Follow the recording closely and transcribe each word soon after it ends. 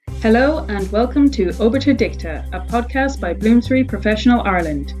Hello and welcome to Obiter Dicta, a podcast by Bloomsbury Professional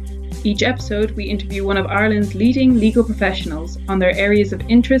Ireland. Each episode we interview one of Ireland's leading legal professionals on their areas of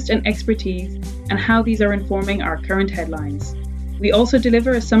interest and expertise and how these are informing our current headlines. We also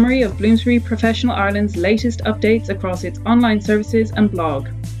deliver a summary of Bloomsbury Professional Ireland's latest updates across its online services and blog.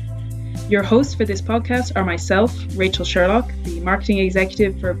 Your hosts for this podcast are myself, Rachel Sherlock, the Marketing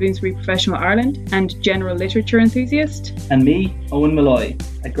Executive for Bloomsbury Professional Ireland and General Literature Enthusiast. And me, Eoin Molloy,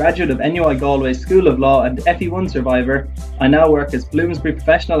 a graduate of NUI Galway School of Law and FE1 survivor. I now work as Bloomsbury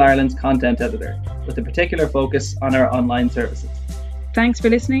Professional Ireland's content editor, with a particular focus on our online services. Thanks for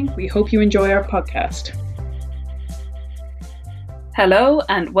listening. We hope you enjoy our podcast. Hello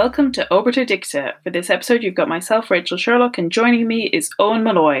and welcome to Obiter Dicta. For this episode, you've got myself, Rachel Sherlock, and joining me is Eoin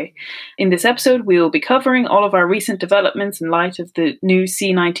Molloy. In this episode, we will be covering all of our recent developments in light of the new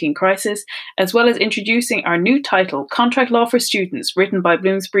C-19 crisis, as well as introducing our new title, Contract Law for Students, written by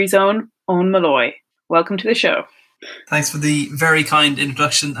Bloomsbury's own Eoin Molloy. Welcome to the show. Thanks for the very kind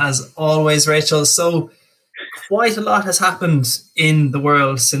introduction, as always, Rachel. So, quite a lot has happened in the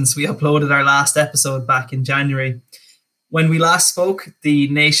world since we uploaded our last episode back in January. When we last spoke, the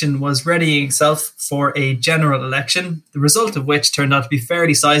nation was readying itself for a general election, the result of which turned out to be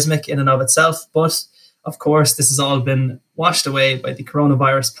fairly seismic in and of itself. But, of course, this has all been washed away by the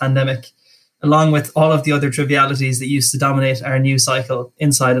coronavirus pandemic, along with all of the other trivialities that used to dominate our news cycle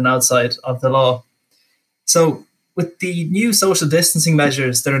inside and outside of the law. So, with the new social distancing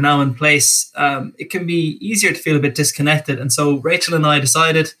measures that are now in place, it can be easier to feel a bit disconnected. And so Rachel and I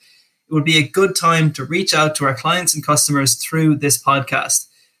decided it would be a good time to reach out to our clients and customers through this podcast.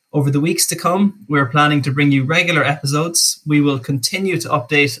 Over the weeks to come, we're planning to bring you regular episodes. We will continue to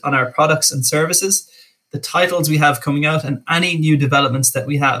update on our products and services, the titles we have coming out, and any new developments that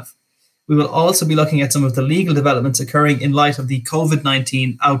we have. We will also be looking at some of the legal developments occurring in light of the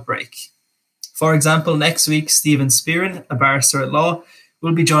COVID-19 outbreak. For example, next week, Stephen Spearin, a barrister at law,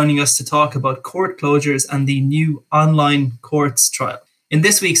 will be joining us to talk about court closures and the new online courts trial. In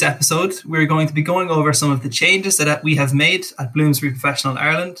this week's episode, we're going to be going over some of the changes that we have made at Bloomsbury Professional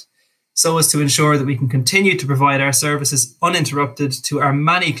Ireland so as to ensure that we can continue to provide our services uninterrupted to our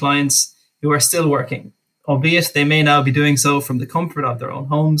many clients who are still working, albeit they may now be doing so from the comfort of their own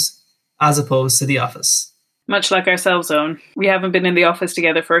homes as opposed to the office. Much like ourselves, Eoin. We haven't been in the office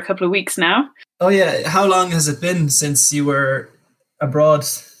together for a couple of weeks now. Oh yeah, how long has it been since you were abroad?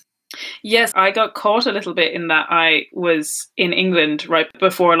 Yes, I got caught a little bit in that I was in England right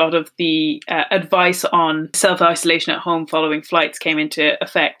before a lot of the advice on self-isolation at home following flights came into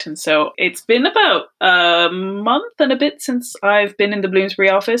effect. And so it's been about a month and a bit since I've been in the Bloomsbury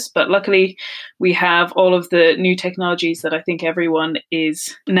office. But luckily, we have all of the new technologies that I think everyone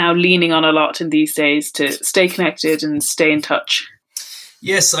is now leaning on a lot in these days to stay connected and stay in touch.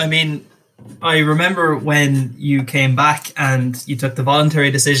 Yes, I mean, I remember when you came back and you took the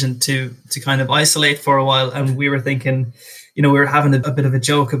voluntary decision to kind of isolate for a while, and we were thinking, we were having a bit of a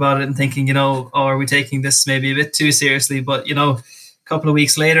joke about it and thinking, are we taking this maybe a bit too seriously? But, a couple of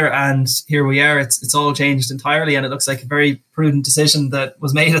weeks later and here we are, it's all changed entirely, and it looks like a very prudent decision that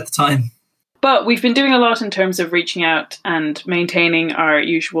was made at the time. But we've been doing a lot in terms of reaching out and maintaining our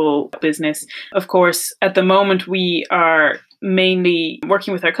usual business. Of course, at the moment, we are mainly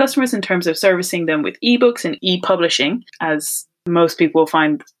working with our customers in terms of servicing them with ebooks and e-publishing, as most people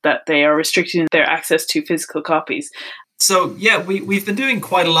find that they are restricted in their access to physical copies. So, yeah, we've been doing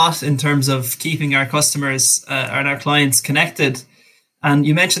quite a lot in terms of keeping our customers and our clients connected. And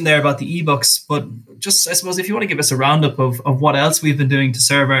you mentioned there about the ebooks, but just, I suppose, if you want to give us a roundup of what else we've been doing to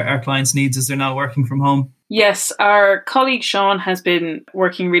serve our clients' needs as they're now working from home. Yes, our colleague Sean has been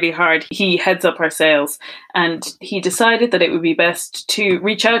working really hard. He heads up our sales, and he decided that it would be best to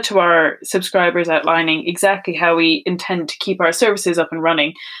reach out to our subscribers outlining exactly how we intend to keep our services up and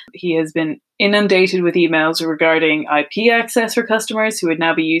running. He has been inundated with emails regarding IP access for customers who would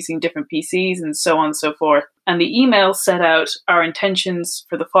now be using different PCs and so on and so forth. And the emails set out our intentions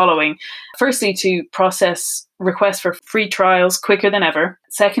for the following. Firstly, to process requests for free trials quicker than ever.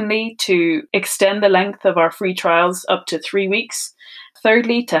 Secondly, to extend the length of our free trials up to 3 weeks.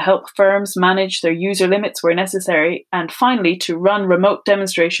 Thirdly, to help firms manage their user limits where necessary. And finally, to run remote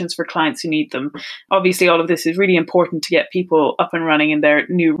demonstrations for clients who need them. Obviously, all of this is really important to get people up and running in their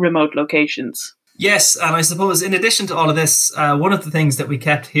new remote locations. Yes, and I suppose in addition to all of this, one of the things that we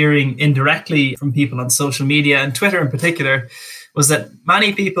kept hearing indirectly from people on social media and Twitter in particular was that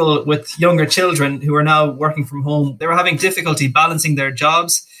many people with younger children who are now working from home, they were having difficulty balancing their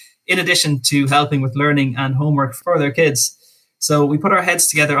jobs in addition to helping with learning and homework for their kids. So we put our heads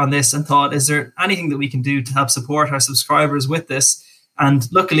together on this and thought, is there anything that we can do to help support our subscribers with this? And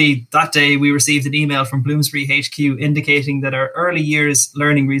luckily, that day we received an email from Bloomsbury HQ indicating that our early years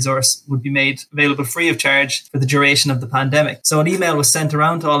learning resource would be made available free of charge for the duration of the pandemic. So an email was sent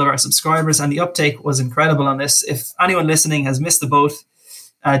around to all of our subscribers, and the uptake was incredible on this. If anyone listening has missed the boat,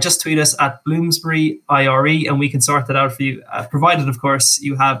 just tweet us at Bloomsbury IRE and we can sort that out for you, provided, of course,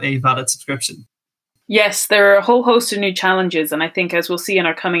 you have a valid subscription. Yes, there are a whole host of new challenges, and I think, as we'll see in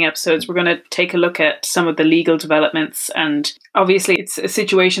our coming episodes, we're going to take a look at some of the legal developments. And obviously, it's a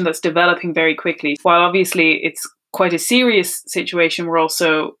situation that's developing very quickly. While obviously it's quite a serious situation, we're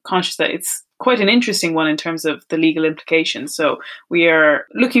also conscious that it's quite an interesting one in terms of the legal implications. So we are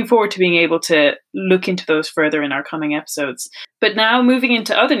looking forward to being able to look into those further in our coming episodes. But now, moving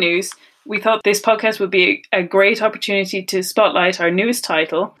into other news, we thought this podcast would be a great opportunity to spotlight our newest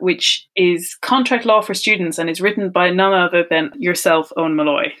title, which is Contract Law for Students, and is written by none other than yourself, Owen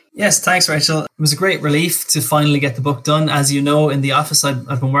Malloy. Yes, thanks, Rachel. It was a great relief to finally get the book done. As you know, in the office,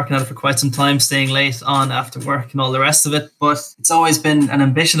 I've been working on it for quite some time, staying late on after work and all the rest of it. But it's always been an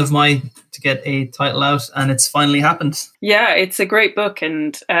ambition of mine to get a title out, and it's finally happened. Yeah, it's a great book,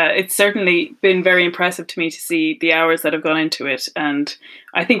 and it's certainly been very impressive to me to see the hours that have gone into it. And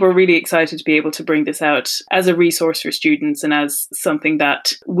I think we're really excited to be able to bring this out as a resource for students and as something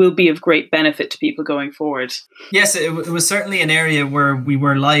that will be of great benefit to people going forward. Yes, it was certainly an area where we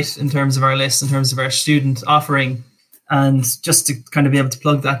were light in terms of our list, in terms of our student offering. And just to kind of be able to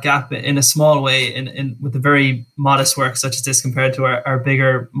plug that gap in a small way in with a very modest work such as this compared to our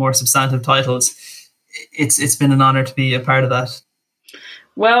bigger, more substantive titles, it's been an honour to be a part of that.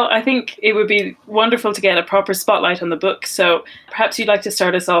 Well, I think it would be wonderful to get a proper spotlight on the book. So perhaps you'd like to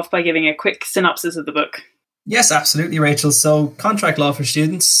start us off by giving a quick synopsis of the book. Yes, absolutely, Rachel. So Contract Law for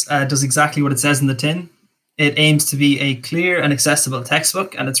Students does exactly what it says in the tin. It aims to be a clear and accessible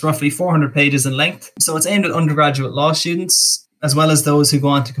textbook, and it's roughly 400 pages in length. So it's aimed at undergraduate law students, as well as those who go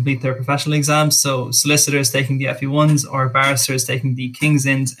on to complete their professional exams. So solicitors taking the FE1s or barristers taking the King's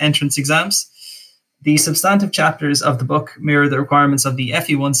Inns entrance exams. The substantive chapters of the book mirror the requirements of the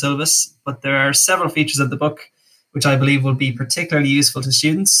FE1 syllabus, but there are several features of the book which I believe will be particularly useful to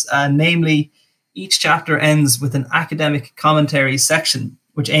students. Namely, each chapter ends with an academic commentary section,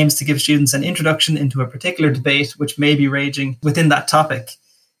 which aims to give students an introduction into a particular debate which may be raging within that topic.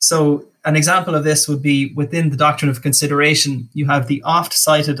 So an example of this would be within the doctrine of consideration, you have the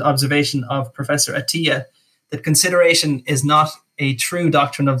oft-cited observation of Professor Atiyah that consideration is not a true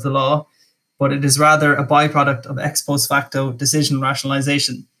doctrine of the law, but it is rather a byproduct of ex post facto decisional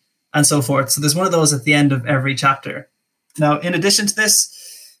rationalization, and so forth. So there's one of those at the end of every chapter. Now, in addition to this,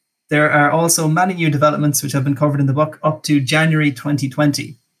 there are also many new developments which have been covered in the book up to January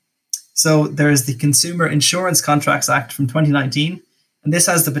 2020. So there is the Consumer Insurance Contracts Act from 2019, and this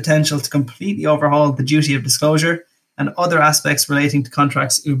has the potential to completely overhaul the duty of disclosure and other aspects relating to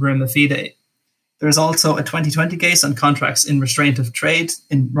contracts uber and fide. There is also a 2020 case on contracts in restraint of trade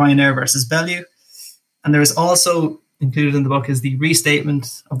in Ryanair versus Bellew. And there is also included in the book is the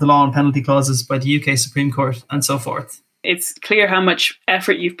restatement of the law and penalty clauses by the UK Supreme Court and so forth. It's clear how much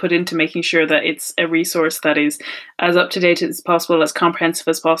effort you've put into making sure that it's a resource that is as up-to-date as possible, as comprehensive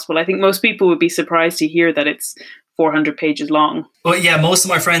as possible. I think most people would be surprised to hear that it's 400 pages long. Well, yeah, most of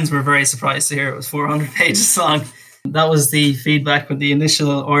my friends were very surprised to hear it was 400 pages long. That was the feedback when the initial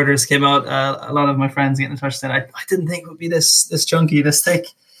orders came out. A lot of my friends getting in touch said, I didn't think it would be this chunky, this thick.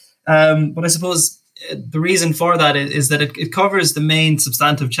 But I suppose the reason for that is that it covers the main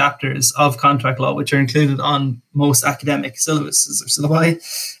substantive chapters of contract law, which are included on most academic syllabuses or syllabi.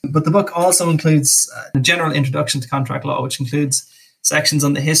 But the book also includes a general introduction to contract law, which includes sections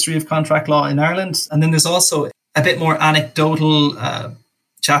on the history of contract law in Ireland. And then there's also a bit more anecdotal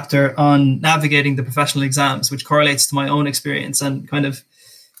chapter on navigating the professional exams, which correlates to my own experience and kind of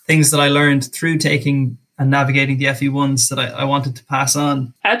things that I learned through taking and navigating the FE1s that I wanted to pass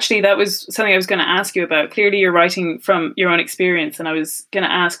on. Actually, that was something I was going to ask you about. Clearly, you're writing from your own experience, and I was going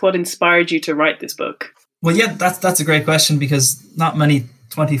to ask what inspired you to write this book. Well, yeah, that's a great question, because not many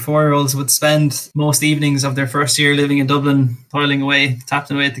 24-year-olds would spend most evenings of their first year living in Dublin, toiling away,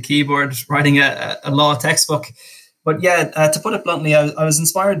 tapping away at the keyboard, writing a law textbook. But yeah, to put it bluntly, I was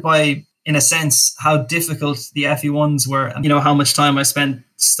inspired by, in a sense, how difficult the FE1s were, and how much time I spent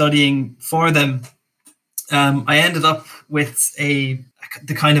studying for them. I ended up with the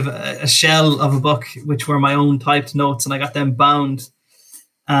kind of a shell of a book, which were my own typed notes, and I got them bound.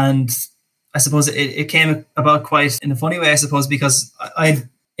 And I suppose it came about quite in a funny way, I suppose, because I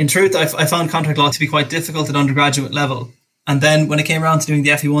found contract law to be quite difficult at undergraduate level. And then when it came around to doing the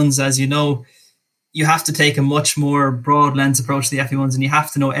FE1s, as you know, you have to take a much more broad lens approach to the FE1s, and you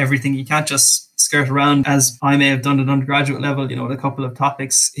have to know everything. You can't just skirt around, as I may have done at undergraduate level, with a couple of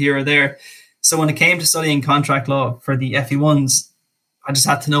topics here or there. So when it came to studying contract law for the FE1s, I just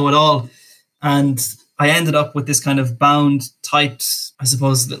had to know it all. And I ended up with this kind of bound, typed, I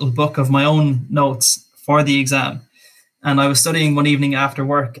suppose, little book of my own notes for the exam. And I was studying one evening after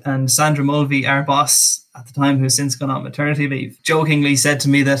work, and Sandra Mulvey, our boss at the time, who's since gone on maternity leave, jokingly said to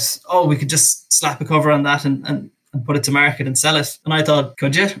me that, we could just slap a cover on that and put it to market and sell it. And I thought,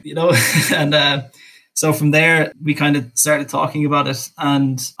 could you? And so from there, we kind of started talking about it,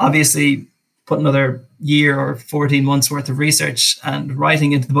 and obviously put another year or 14 months worth of research and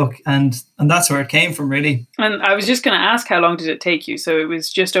writing into the book. And that's where it came from, really. And I was just going to ask, how long did it take you? So it was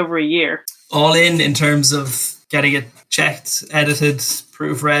just over a year. All in terms of getting it checked, edited,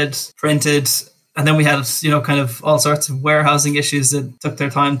 proofread, printed. And then we had, kind of all sorts of warehousing issues that took their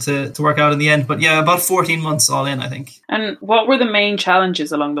time to work out in the end. But yeah, about 14 months all in, I think. And what were the main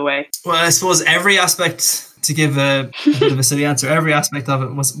challenges along the way? Well, I suppose every aspect, to give a bit of a silly answer, every aspect of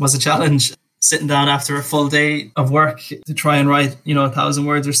it was a challenge. Sitting down after a full day of work to try and write, 1,000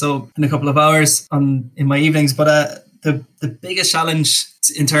 words or so in a couple of hours in my evenings. But the biggest challenge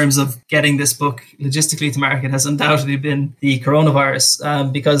in terms of getting this book logistically to market has undoubtedly been the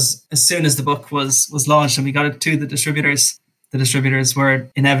coronavirus, because as soon as the book was launched and we got it to the distributors were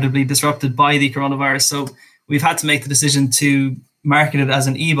inevitably disrupted by the coronavirus. So we've had to make the decision to market it as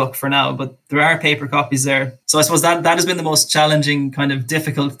an ebook for now, but there are paper copies there. So I suppose that has been the most challenging, kind of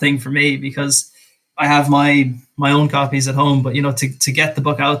difficult thing for me, because I have my own copies at home, but to get the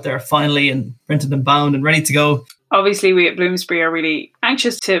book out there finally and printed and bound and ready to go. Obviously, we at Bloomsbury are really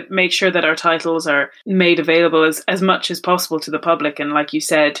anxious to make sure that our titles are made available as much as possible to the public. And like you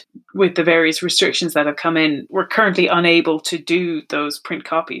said, with the various restrictions that have come in, we're currently unable to do those print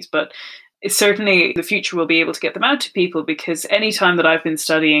copies. But certainly the future will be able to get them out to people, because any time that I've been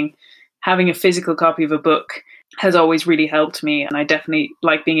studying, having a physical copy of a book has always really helped me. And I definitely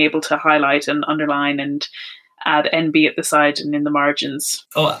like being able to highlight and underline and add NB at the side and in the margins.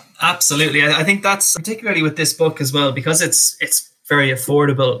 Oh, absolutely. I think that's particularly with this book as well, because it's very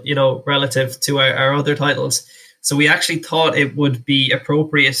affordable, relative to our other titles. So we actually thought it would be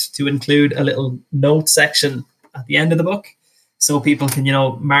appropriate to include a little note section at the end of the book, so people can,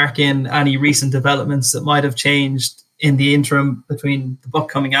 mark in any recent developments that might have changed in the interim between the book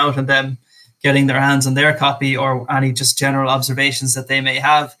coming out and them getting their hands on their copy, or any just general observations that they may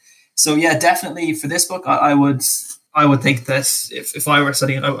have. So yeah, definitely for this book, I would think that if I were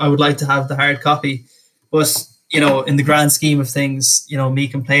studying, I would like to have the hard copy. But, in the grand scheme of things, me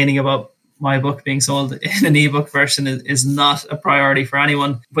complaining about my book being sold in an ebook version is not a priority for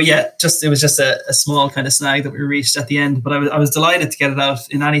anyone. But yeah, it was just a small kind of snag that we reached at the end. But I was delighted to get it out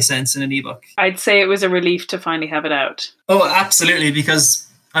in any sense in an ebook. I'd say it was a relief to finally have it out. Oh, absolutely. Because,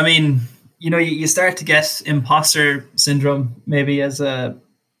 you start to get imposter syndrome maybe as a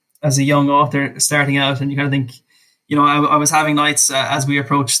young author starting out, and you kind of think, I was having nights as we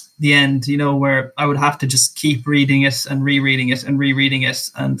approached the end, where I would have to just keep reading it and rereading it and rereading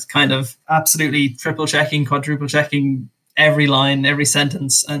it, and kind of absolutely triple checking, quadruple checking every line, every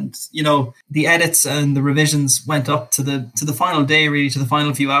sentence. And, the edits and the revisions went up to the final day, really, to the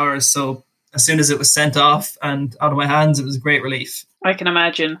final few hours. So as soon as it was sent off and out of my hands, it was a great relief. I can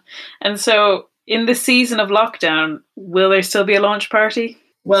imagine. And so in the season of lockdown, will there still be a launch party?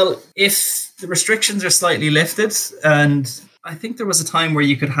 Well, if the restrictions are slightly lifted, and I think there was a time where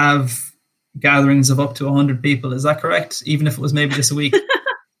you could have gatherings of up to 100 people, is that correct? Even if it was maybe just a week.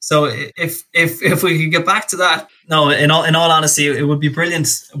 So if we could get back to that, no, in all honesty, it would be brilliant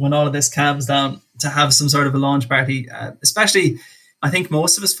when all of this calms down to have some sort of a launch party. Especially, I think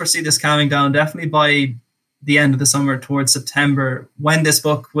most of us foresee this calming down definitely by the end of the summer, towards September, when this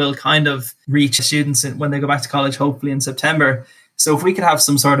book will kind of reach students when they go back to college, hopefully in September. So if we could have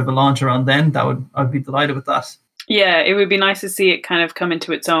some sort of a launch around then, I'd be delighted with that. Yeah, it would be nice to see it kind of come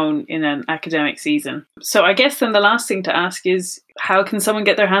into its own in an academic season. So I guess then the last thing to ask is, how can someone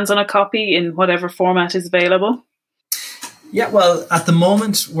get their hands on a copy in whatever format is available? Yeah, well, at the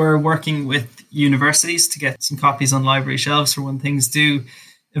moment, we're working with universities to get some copies on library shelves for when things do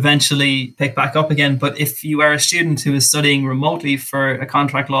eventually pick back up again. But if you are a student who is studying remotely for a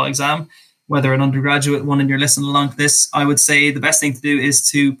contract law exam, whether an undergraduate one and you're listening along to this, I would say the best thing to do is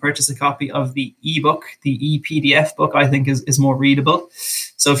to purchase a copy of the ebook. The ePDF book, I think, is more readable.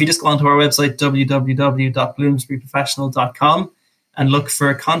 So if you just go onto our website, www.bloomsburyprofessional.com, and look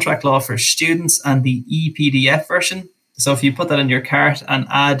for Contract Law for Students and the ePDF version. So if you put that in your cart and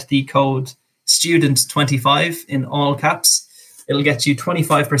add the code STUDENT25 in all caps, it'll get you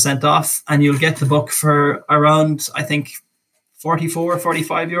 25% off, and you'll get the book for around, I think, 44,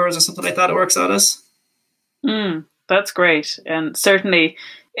 45 euros or something like that it works out as. That's great. And certainly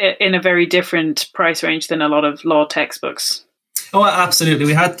in a very different price range than a lot of law textbooks. Oh, absolutely.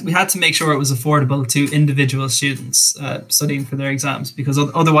 We had to make sure it was affordable to individual students studying for their exams, because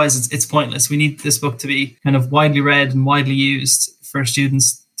otherwise it's pointless. We need this book to be kind of widely read and widely used for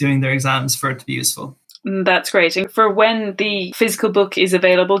students doing their exams for it to be useful. That's great. And for when the physical book is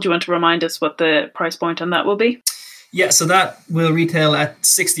available, do you want to remind us what the price point on that will be? Yeah, so that will retail at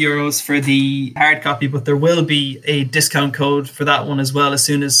 60 euros for the hard copy, but there will be a discount code for that one as well as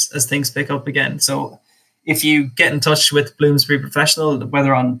soon as things pick up again. So if you get in touch with Bloomsbury Professional,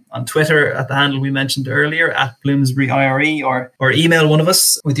 whether on Twitter at the handle we mentioned earlier, at Bloomsbury IRE, or email one of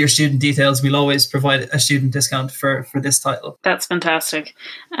us with your student details, we'll always provide a student discount for this title. That's fantastic.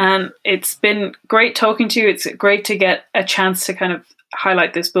 And it's been great talking to you. It's great to get a chance to kind of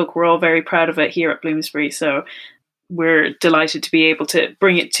highlight this book. We're all very proud of it here at Bloomsbury. So we're delighted to be able to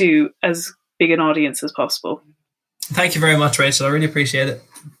bring it to as big an audience as possible. Thank you very much, Rachel. I really appreciate it.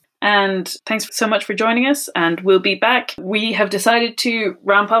 And thanks so much for joining us, and we'll be back. We have decided to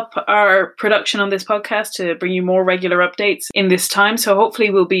ramp up our production on this podcast to bring you more regular updates in this time. So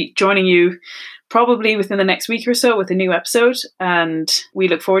hopefully we'll be joining you probably within the next week or so with a new episode, and we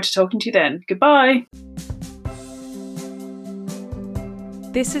look forward to talking to you then. Goodbye.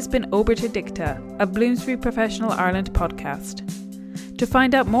 This has been Oberta Dicta, a Bloomsbury Professional Ireland podcast. To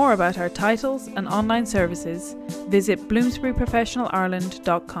find out more about our titles and online services, visit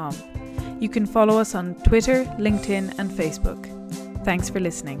bloomsburyprofessionalireland.com. You can follow us on Twitter, LinkedIn and Facebook. Thanks for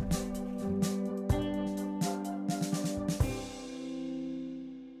listening.